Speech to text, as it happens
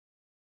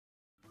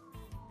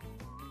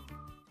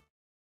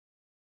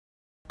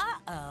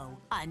Uh-oh,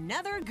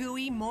 another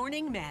gooey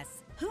morning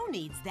mess. Who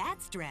needs that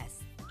stress?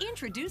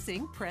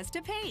 Introducing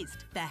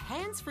Press-to-Paste, the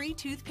hands-free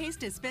toothpaste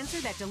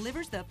dispenser that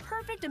delivers the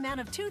perfect amount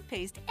of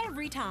toothpaste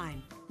every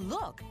time.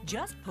 Look,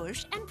 just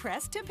push and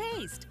press to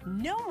paste.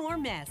 No more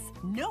mess,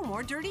 no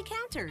more dirty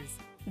counters.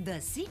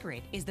 The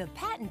secret is the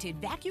patented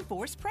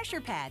VacuForce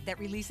pressure pad that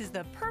releases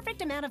the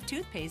perfect amount of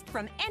toothpaste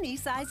from any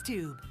size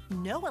tube.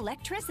 No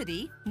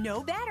electricity,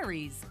 no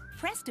batteries.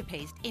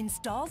 Press-to-Paste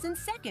installs in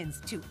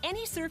seconds to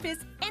any surface,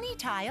 any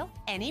tile,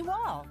 any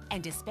wall,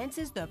 and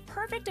dispenses the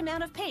perfect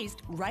amount of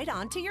paste right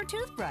onto your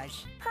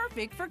toothbrush.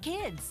 Perfect for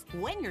kids.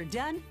 When you're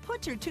done,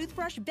 put your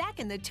toothbrush back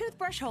in the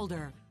toothbrush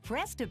holder.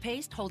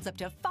 Press-to-Paste holds up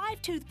to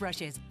 5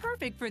 toothbrushes,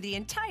 perfect for the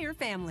entire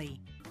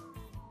family.